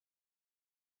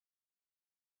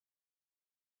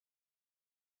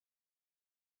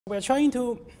we're trying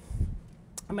to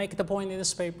make the point in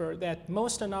this paper that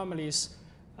most anomalies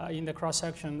in the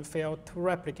cross-section fail to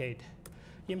replicate.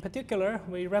 In particular,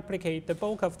 we replicate the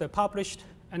bulk of the published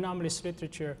anomalies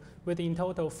literature with in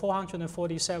total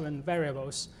 447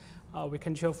 variables. We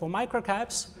control for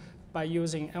microcaps by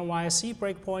using NYSE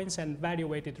breakpoints and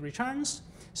value-weighted returns.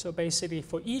 So basically,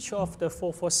 for each of the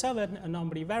 447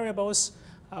 anomaly variables,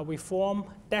 we form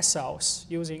deciles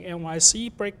using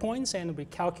NYSE breakpoints, and we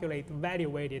calculate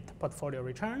value-weighted portfolio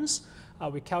returns.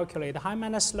 We calculate high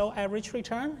minus low average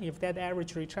return. If that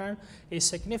average return is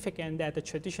significant at the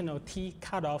traditional T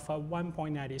cutoff of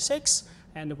 1.96,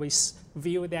 and we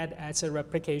view that as a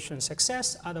replication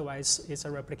success, otherwise it's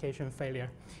a replication failure.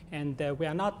 And we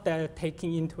are not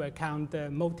taking into account the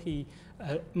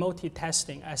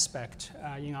multi-testing aspect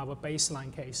in our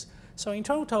baseline case. So in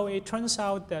total, it turns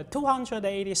out that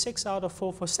 286 out of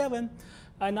 447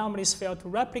 anomalies fail to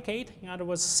replicate. In other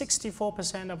words,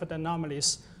 64% of the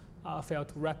anomalies fail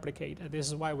to replicate. This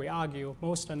is why we argue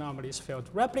most anomalies fail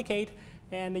to replicate.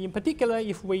 And in particular,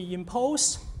 if we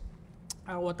impose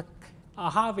what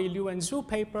Harvey, Liu, and Zhu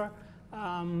paper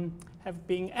have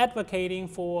been advocating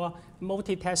for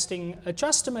multi-testing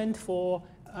adjustment for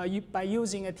by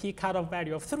using a T cutoff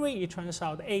value of 3, it turns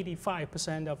out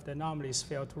 85% of the anomalies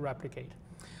fail to replicate.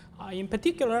 In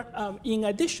particular, in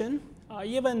addition,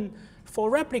 even for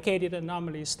replicated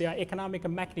anomalies, their economic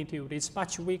magnitude is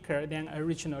much weaker than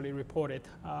originally reported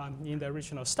in the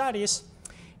original studies.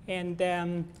 And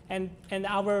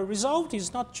our result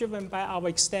is not driven by our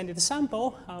extended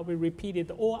sample. We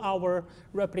repeated all our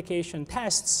replication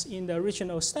tests in the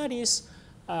original studies.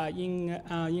 In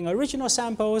original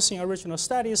samples, in original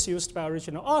studies used by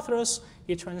original authors,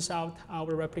 it turns out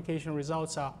our replication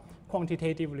results are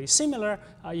quantitatively similar.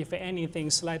 If anything,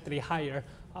 slightly higher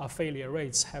failure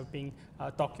rates have been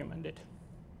documented.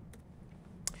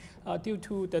 Due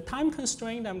to the time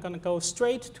constraint, I'm going to go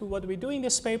straight to what we do in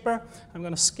this paper. I'm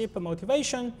going to skip a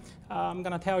motivation. I'm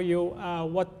going to tell you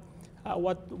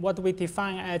what we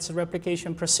define as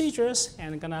replication procedures,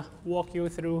 and I'm going to walk you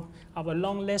through our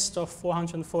long list of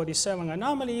 447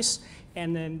 anomalies,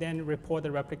 and then report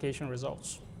the replication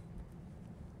results.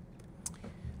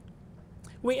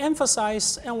 We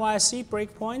emphasize NYSE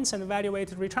breakpoints and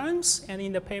evaluated returns, and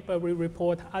in the paper we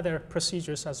report other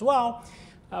procedures as well.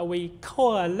 We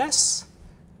coalesce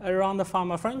around the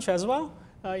pharma fringe as well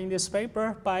in this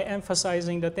paper by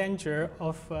emphasizing the danger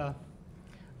of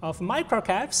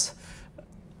microcaps.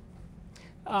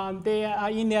 They are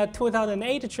in their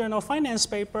 2008 Journal Finance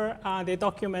paper, they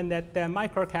document that the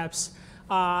microcaps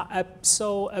are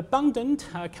so abundant,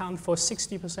 account for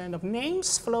 60% of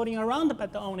names floating around,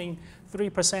 but only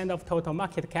 3% of total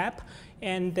market cap.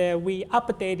 And we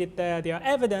updated their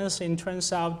evidence, and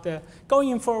turns out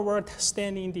going forward,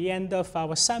 standing the end of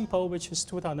our sample, which is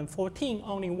 2014,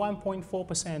 only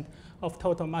 1.4% of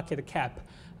total market cap.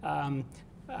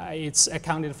 It's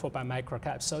accounted for by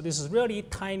microcaps. So this is really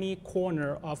tiny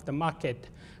corner of the market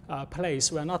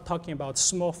place. We're not talking about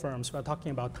small firms, we're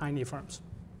talking about tiny firms.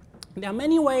 There are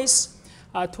many ways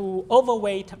to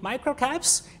overweight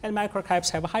microcaps, and microcaps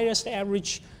have highest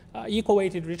average equal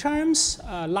weighted returns,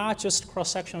 largest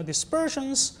cross-sectional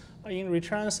dispersions in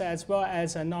returns, as well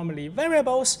as anomaly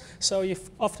variables. So if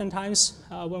oftentimes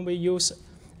when we use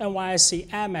NYSE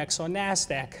Amex or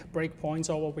NASDAQ breakpoints,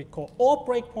 or what we call all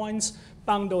breakpoints,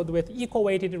 bundled with equal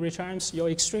weighted returns, your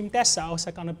extreme deciles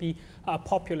are going to be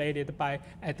populated by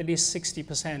at least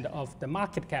 60% of the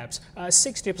market caps.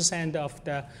 60% of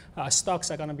the stocks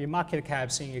are going to be market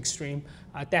caps in extreme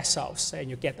deciles, and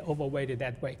you get overweighted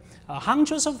that way.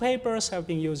 Hundreds of papers have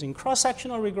been using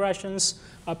cross-sectional regressions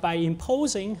by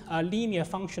imposing a linear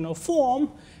functional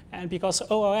form, and because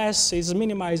OLS is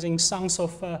minimizing sums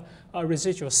of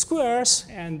residual squares,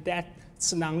 and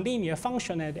that's nonlinear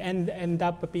function, and end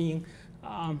up being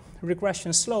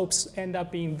regression slopes end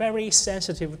up being very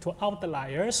sensitive to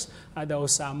outliers.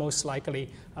 Those are most likely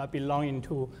belonging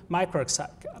to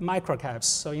microcaps.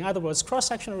 So in other words,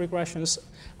 cross-sectional regressions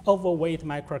overweight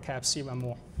microcaps even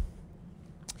more.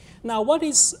 Now, what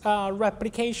is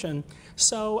replication?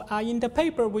 So in the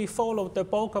paper, we followed the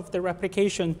bulk of the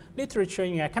replication literature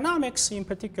in economics. In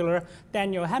particular,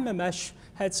 Daniel Hammermesh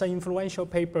had an influential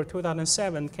paper,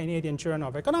 2007, Canadian Journal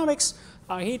of Economics.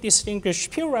 He distinguished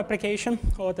pure replication,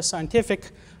 or the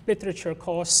scientific literature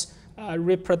calls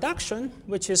reproduction,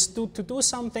 which is to do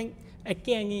something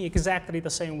again in exactly the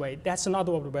same way. That's not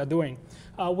what we're doing.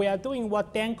 We are doing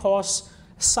what Dan calls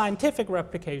scientific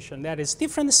replication. That is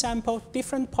different sample,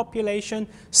 different population,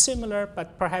 similar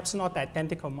but perhaps not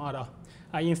identical model.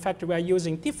 In fact, we are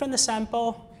using different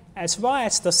sample as well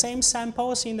as the same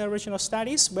samples in the original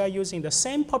studies. We are using the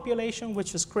same population,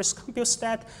 which is Chris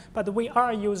CompuStat, but we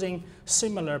are using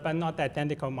similar but not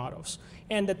identical models.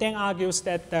 And Zhang argues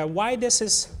that why this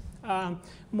is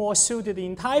more suited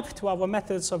in type to our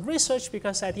methods of research,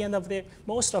 because at the end of the day,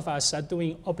 most of us are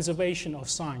doing observational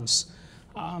science.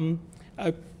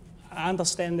 I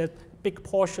understand that big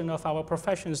portion of our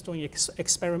profession is doing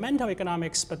experimental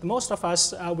economics, but most of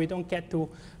us, we don't get to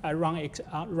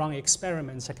run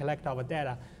experiments and collect our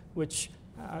data, which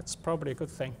it's probably a good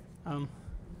thing.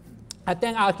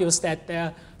 Then argues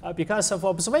that because of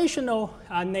observational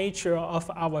nature of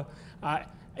our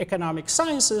economic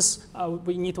sciences,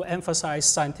 we need to emphasize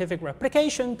scientific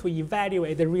replication to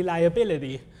evaluate the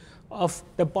reliability of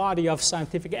the body of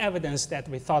scientific evidence that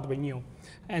we thought we knew.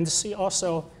 And see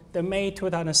also the May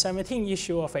 2017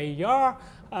 issue of AER.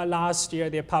 Last year,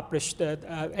 they published,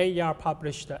 AER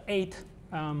published 8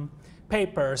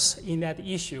 papers in that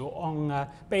issue on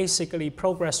basically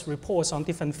progress reports on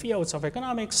different fields of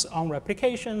economics, on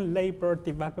replication, labor,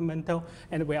 developmental,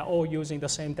 and we are all using the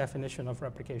same definition of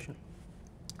replication.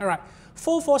 All right,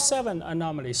 447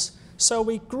 anomalies. So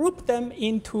we group them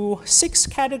into 6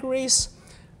 categories.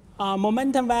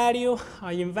 Momentum value,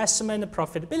 investment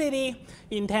profitability,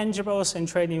 intangibles, and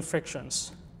trading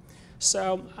frictions.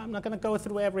 So I'm not going to go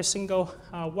through every single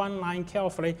one line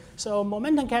carefully. So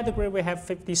momentum category, we have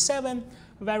 57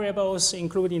 variables,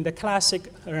 including the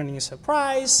classic earnings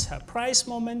price, price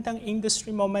momentum,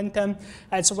 industry momentum,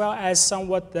 as well as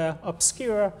somewhat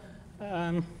obscure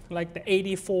like the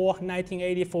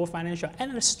 1984 Financial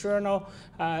Analyst Journal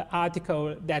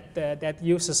article that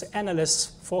uses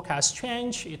analysts' forecast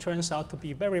change. It turns out to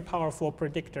be a very powerful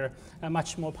predictor,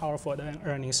 much more powerful than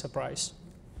earnings surprise.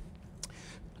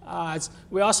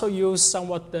 We also use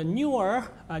somewhat the newer,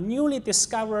 newly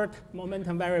discovered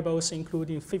momentum variables,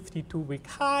 including 52-week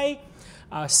high,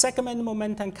 segment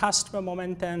momentum, customer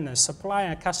momentum, supply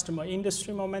and customer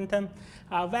industry momentum.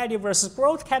 Value versus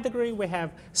growth category, we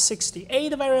have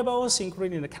 68 variables,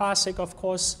 including the classic, of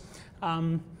course,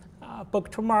 book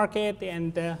to market,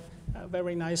 and a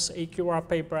very nice AQR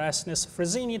paper, Asnes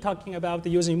Frazzini, talking about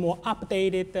using more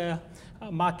updated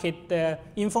market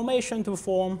information to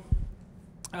form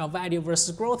value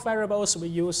versus growth variables.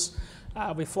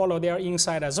 We follow their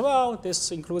insight as well.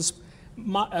 This includes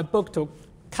book to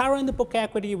current book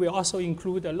equity. We also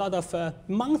include a lot of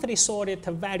monthly sorted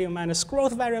value minus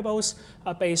growth variables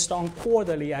based on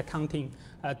quarterly accounting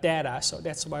data. So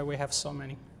that's why we have so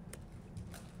many.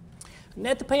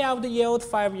 Net payout yield,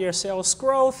 5-year sales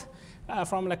growth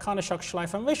from Lakonishok,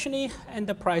 Schleifer, and Vishny,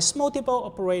 enterprise multiple,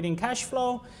 operating cash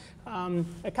flow,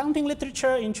 accounting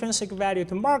literature, intrinsic value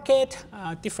to market,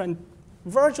 different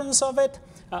versions of it,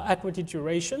 equity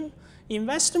duration.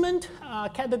 Investment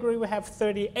category, we have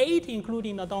 38,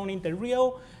 including not only the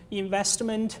real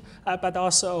investment, but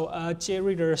also J.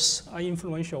 Reader's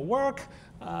influential work,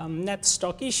 net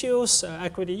stock issues,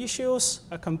 equity issues,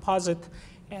 composite,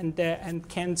 and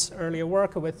Kent's earlier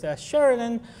work with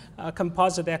Sheridan,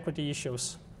 composite equity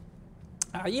issues.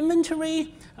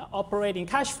 Inventory, operating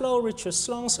cash flow, Richard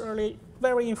Sloan's early,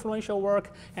 very influential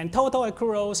work, and total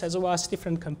accruals, as well as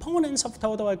different components of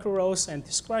total accruals and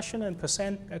discretion and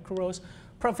percent accruals.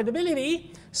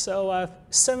 Profitability, so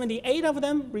 78 of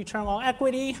them, return on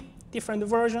equity, different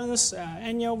versions,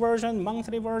 annual version,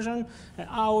 monthly version,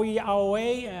 ROE,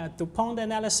 ROA, DuPont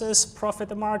analysis,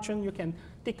 profit margin. You can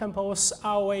decompose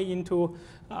ROA into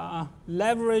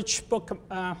leverage, book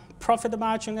profit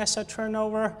margin, asset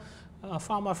turnover,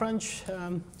 Pharma French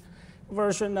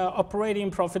version operating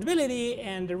profitability,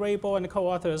 and Raybo and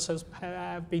co-authors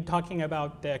have been talking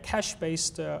about the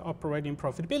cash-based operating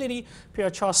profitability.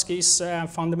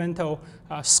 Piazzesi's fundamental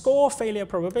score, failure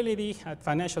probability at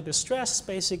financial distress,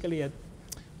 basically a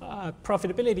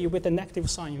profitability with a negative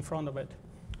sign in front of it.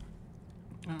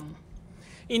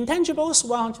 Intangibles,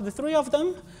 103 of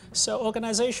them. So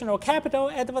organizational capital,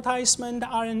 advertisement,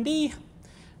 R&D,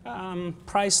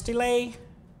 price delay,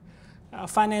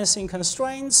 financing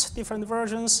constraints, different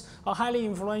versions, a highly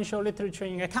influential literature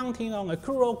in accounting on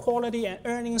accrual quality and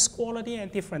earnings quality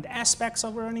and different aspects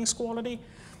of earnings quality.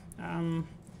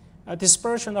 A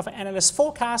dispersion of analyst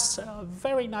forecasts, a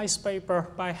very nice paper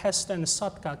by Heston and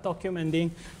Sutka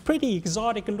documenting pretty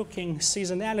exotic looking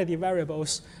seasonality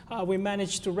variables. We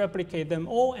managed to replicate them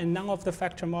all, and none of the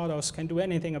factor models can do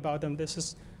anything about them. This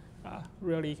is a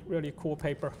really, really cool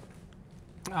paper.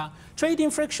 Trading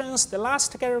frictions, the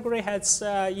last category has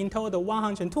in total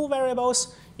 102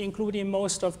 variables, including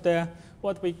most of the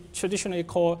what we traditionally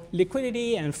call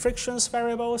liquidity and frictions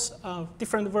variables,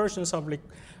 different versions of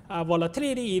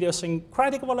volatility,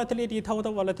 idiosyncratic volatility,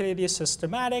 total volatility,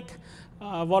 systematic,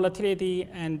 volatility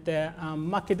and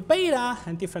market beta,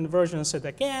 and different versions of it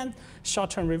again,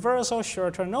 short-term reversal,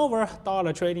 short turnover,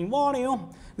 dollar trading volume,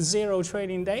 0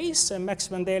 trading days, and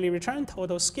maximum daily return,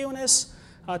 total skewness,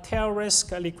 tail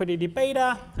risk, liquidity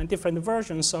beta, and different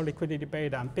versions of liquidity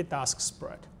beta and bid-ask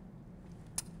spread.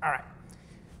 All right.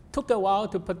 Took a while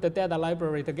to put the data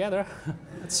library together,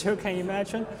 as you can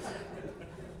imagine.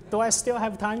 Do I still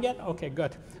have time yet? OK,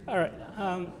 good. All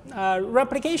right.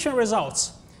 Replication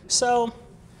results. So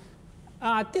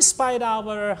despite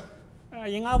our,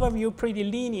 in our view, pretty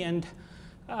lenient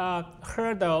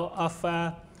hurdle of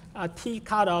a T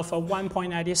cutoff of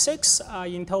 1.96,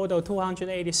 in total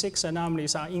 286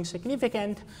 anomalies are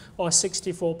insignificant, or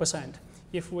 64%.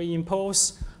 If we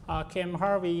impose Kim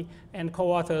Harvey and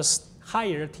co-authors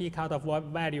higher T cutoff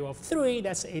value of 3,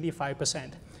 that's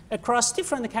 85%. Across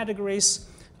different categories,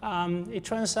 it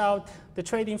turns out the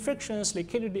trading frictions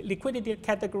liquidity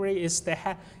category is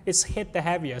hit the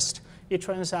heaviest. It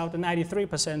turns out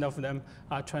 93% of them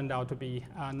turned out to be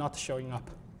not showing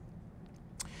up.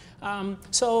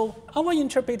 So our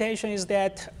interpretation is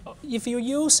that if you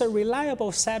use a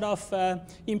reliable set of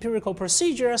empirical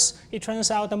procedures, it turns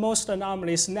out that most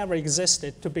anomalies never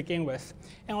existed to begin with.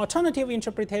 An alternative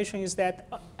interpretation is that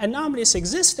anomalies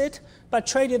existed but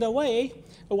traded away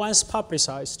once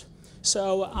publicized.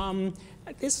 So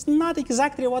it's not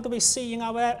exactly what we see in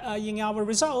our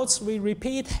results. We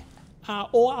repeat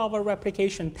all our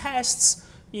replication tests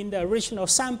in the original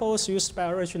samples used by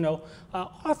original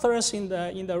authors in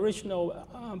the original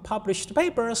published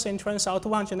papers, and turns out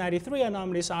 293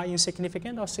 anomalies are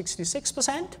insignificant, or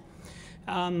 66%.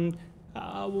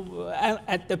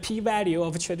 At the p-value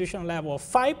of traditional level of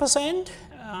 5%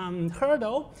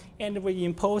 hurdle, and we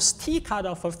impose T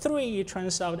cutoff of 3, it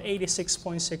turns out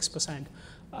 86.6%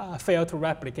 fail to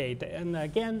replicate. And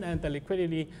again, the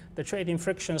liquidity, the trading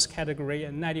frictions category,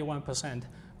 and 91%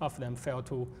 of them fail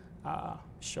to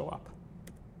show up.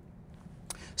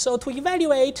 So to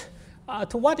evaluate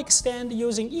to what extent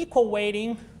using equal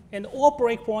weighting and all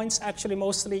breakpoints, actually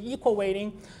mostly equal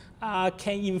weighting,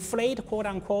 can inflate, quote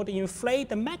unquote, inflate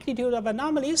the magnitude of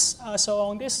anomalies. So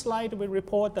on this slide, we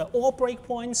report the all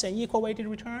breakpoints and equal weighted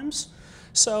returns.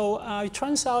 So it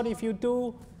turns out if you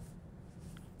do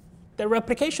the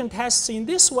replication tests in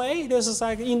this way, this is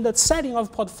like in the setting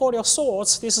of portfolio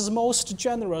sorts, this is most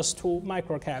generous to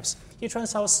microcaps. It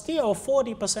turns out still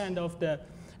 40% of the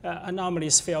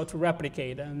anomalies fail to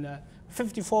replicate, and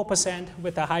 54%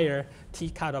 with a higher T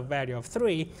cutoff value of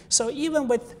 3. So even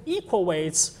with equal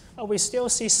weights, we still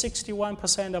see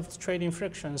 61% of the trading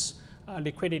frictions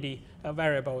liquidity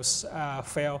variables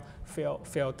fail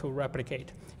to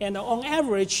replicate. And on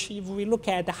average, if we look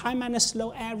at the high minus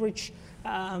low average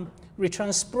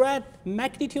return spread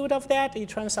magnitude of that, it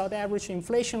turns out the average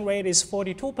inflation rate is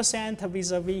 42%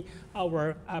 vis-a-vis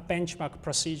our benchmark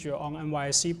procedure on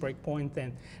NYSE breakpoint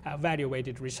and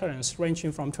value-weighted returns,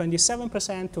 ranging from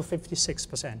 27% to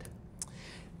 56%.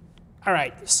 All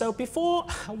right, so before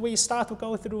we start to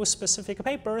go through specific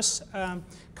papers,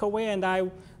 Kewei and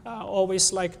I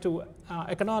always like to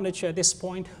acknowledge at this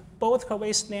point, both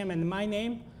Kewei's name and my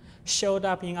name showed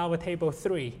up in our table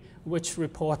 3, which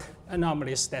report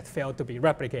anomalies that failed to be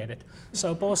replicated.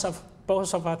 So both of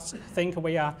us think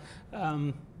we have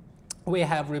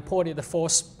reported the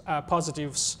false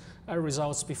positives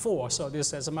results before. So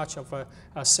this is much of a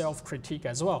self-critique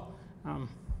as well.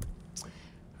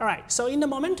 All right, so in the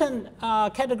momentum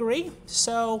category,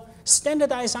 so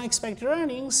standardized unexpected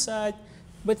earnings,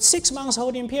 with 6 months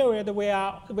holding period, we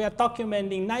are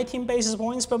documenting 19 basis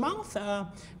points per month,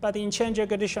 but in change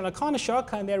conditional economy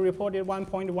shock, and they reported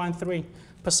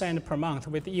 1.13% per month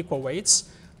with equal weights.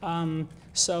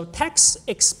 So tax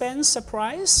expense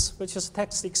surprise, which is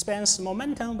tax expense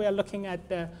momentum, we are looking at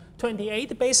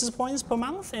 28 basis points per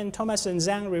month, and Thomas and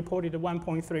Zhang reported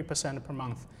 1.3% per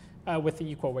month with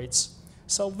equal weights.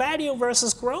 So value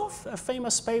versus growth, a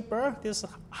famous paper, this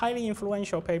highly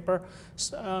influential paper,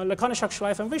 Laconishock,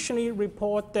 Schleif, and Vishny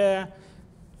report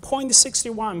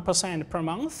 0.61% per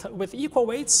month with equal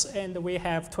weights, and we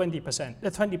have 20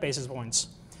 basis points.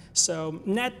 So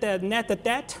net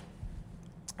debt,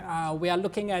 we are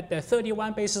looking at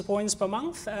 31 basis points per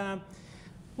month,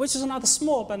 which is not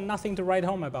small, but nothing to write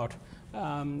home about.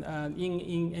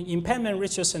 In Penman,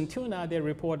 Richardson, Tuna, they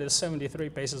reported 73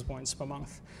 basis points per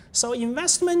month. So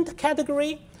investment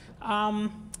category,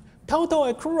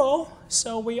 total accrual,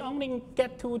 so we only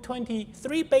get to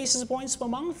 23 basis points per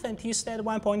month, and T-stat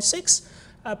 1.6.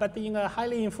 But in a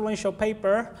highly influential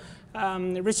paper,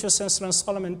 Richardson,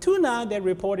 Solomon, Tuna, they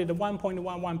reported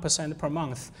 1.11% per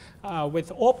month.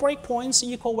 With all breakpoints,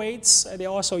 equal weights, they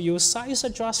also use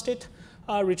size-adjusted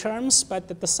returns, but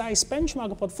the size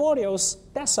benchmark portfolios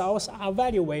deciles are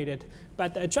evaluated,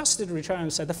 but the adjusted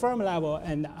returns at the firm level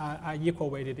and are equal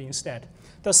weighted instead.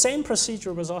 The same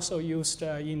procedure was also used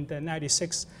in the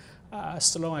 96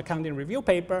 Sloan Accounting Review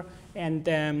paper, and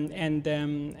then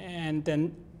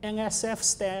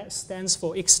NSF stands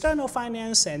for external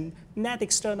finance and net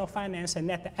external finance and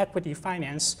net equity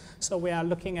finance. So we are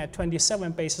looking at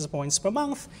 27 basis points per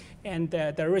month, and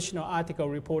the original article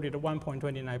reported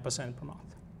 1.29% per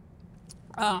month.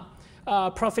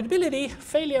 Profitability,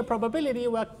 failure probability,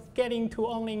 we're getting to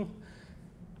only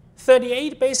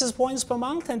 38 basis points per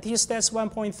month, and T-stats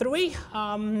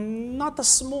 1.3. Not the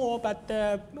small, but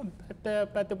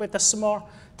with the small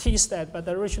T-stat, but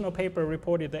the original paper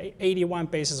reported 81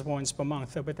 basis points per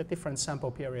month with a different sample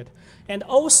period. And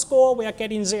O-score, we are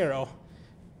getting 0.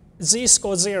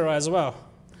 Z-score 0 as well.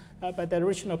 But the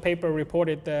original paper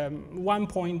reported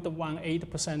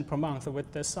 1.18% per month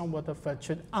with somewhat of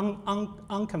an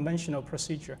unconventional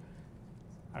procedure.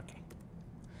 Okay.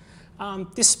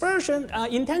 Dispersion,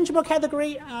 intangible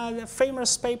category, the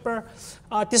famous paper,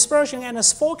 dispersion and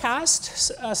as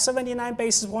forecast, 79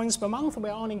 basis points per month.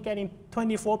 We're only getting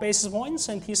 24 basis points,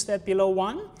 and T-stat below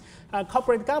 1.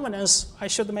 Corporate governance, I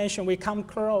should mention, we come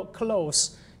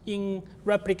close in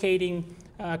replicating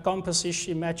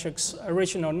composition metrics'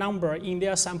 original number in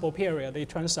their sample period. It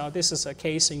turns out this is a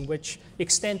case in which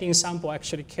extending sample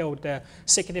actually killed the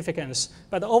significance.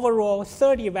 But overall,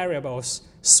 30 variables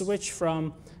switch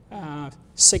from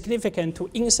significant to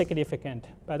insignificant.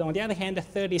 But on the other hand,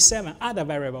 37 other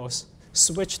variables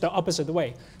switch the opposite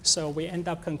way. So we end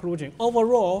up concluding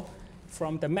overall,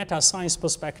 from the meta-science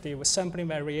perspective, sampling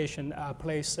variation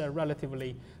plays a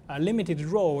relatively limited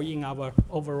role in our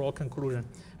overall conclusion.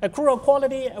 Accrual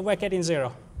quality, we're getting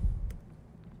 0.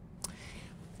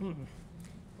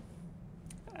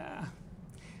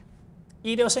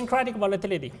 Idiosyncratic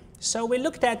volatility. So we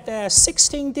looked at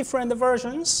 16 different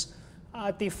versions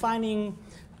defining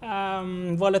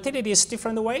volatilities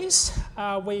different ways.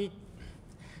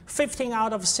 15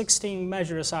 out of 16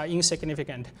 measures are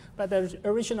insignificant, but the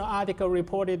original article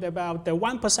reported about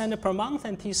 1% per month,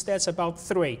 and T-stats about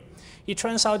 3. It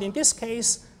turns out in this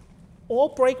case,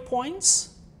 all breakpoints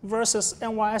versus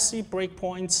NYSE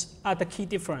breakpoints are the key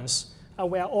difference.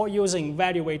 We are all using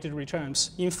value-weighted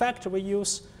returns. In fact, we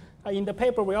use, in the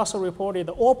paper, we also reported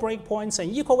all breakpoints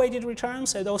and equal-weighted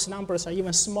returns, and those numbers are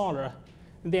even smaller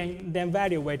than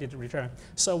value-weighted return.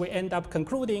 So we end up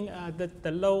concluding that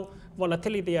the low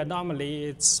volatility anomaly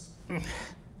is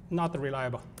not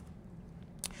reliable.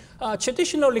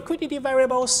 Traditional liquidity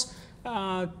variables,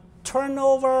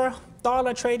 turnover,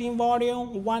 dollar trading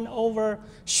volume, 1 over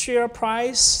share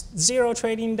price, 0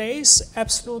 trading days,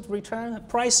 absolute return,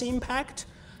 price impact,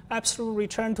 absolute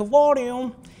return to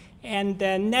volume, and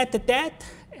net debt,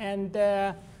 and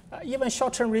even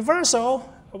short-term reversal.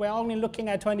 We're only looking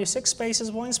at 26 basis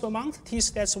points per month.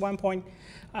 T-stats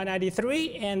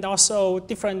 1.93, and also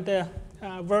different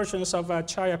versions of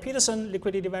Chaya-Peterson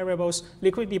liquidity variables.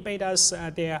 Liquidity betas,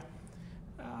 they're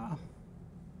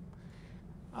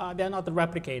not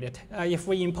replicated. If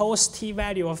we impose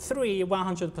t-value of 3,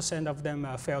 100% of them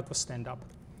fail to stand up.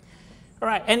 All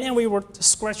right, and then we were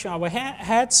scratching our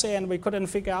heads, and we couldn't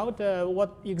figure out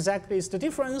what exactly is the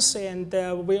difference. And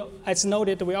as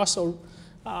noted, we also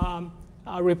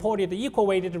reported the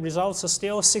equal-weighted results.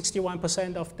 Still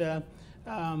 61% of the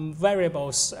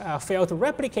variables fail to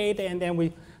replicate, and then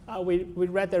we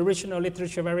read the original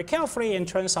literature very carefully, and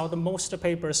turns out that most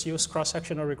papers use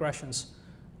cross-sectional regressions.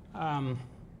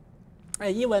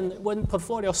 Even when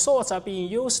portfolio sorts are being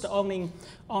used, only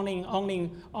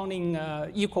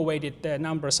equal-weighted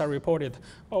numbers are reported.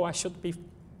 Oh, I should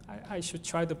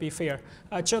try to be fair.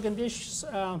 Jurgendish,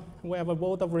 we have a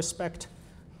vote of respect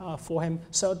for him.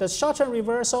 So the short-term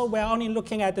reversal, we're only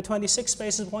looking at the 26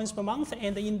 basis points per month,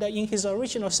 and in his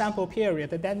original sample period,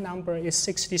 that number is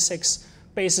 66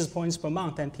 basis points per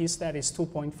month, and T-stat is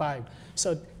 2.5.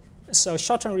 So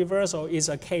short-term reversal is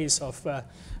a case of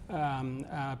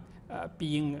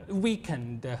being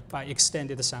weakened by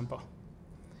extended sample.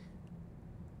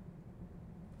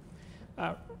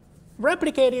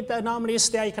 Replicated anomalies,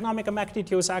 their economic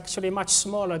magnitudes are actually much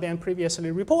smaller than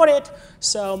previously reported.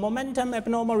 So momentum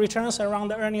abnormal returns around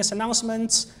the earnings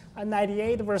announcements,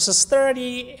 98 versus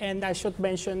 30. And I should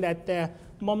mention that the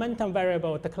momentum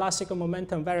variable, the classical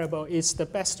momentum variable, is the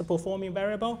best performing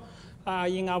variable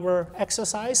in our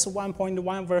exercise,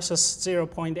 1.1 versus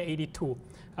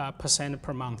 0.82%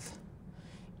 per month.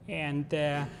 And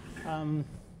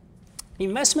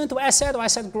investment to asset or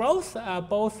asset growth,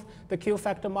 both the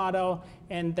Q-factor model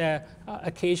and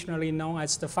occasionally known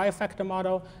as the 5-factor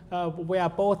model, we are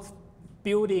both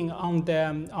building on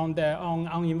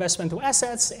investment to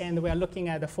assets, and we are looking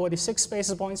at the 46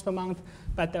 basis points per month,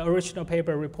 but the original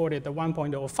paper reported the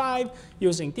 1.05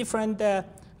 using different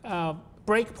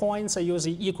breakpoints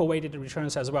using equal weighted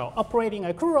returns as well. Operating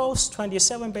accruals,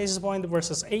 27 basis points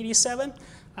versus 87.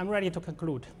 I'm ready to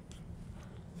conclude.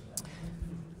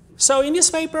 So in this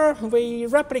paper, we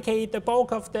replicate the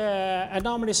bulk of the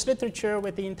anomalies literature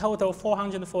with in total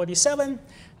 447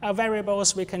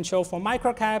 variables we control for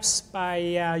microcaps by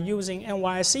using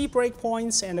NYSE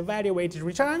breakpoints and value-weighted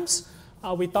returns.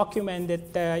 We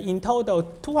documented in total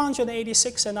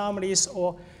 286 anomalies,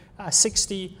 or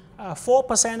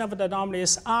 64% of the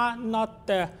anomalies are not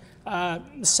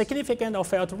significant or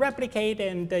fail to replicate,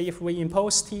 and if we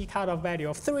impose t cutoff value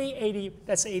of 3,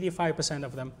 that's 85%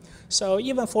 of them. So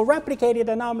even for replicated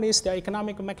anomalies, the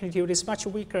economic magnitude is much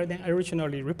weaker than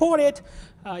originally reported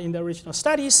in the original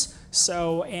studies.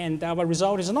 So, and our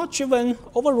result is not driven,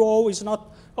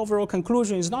 overall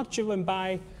conclusion is not driven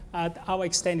by our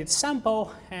extended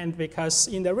sample, and because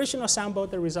in the original sample,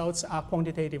 the results are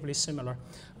quantitatively similar.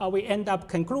 We end up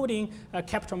concluding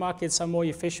capital markets are more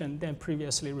efficient than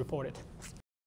previously reported.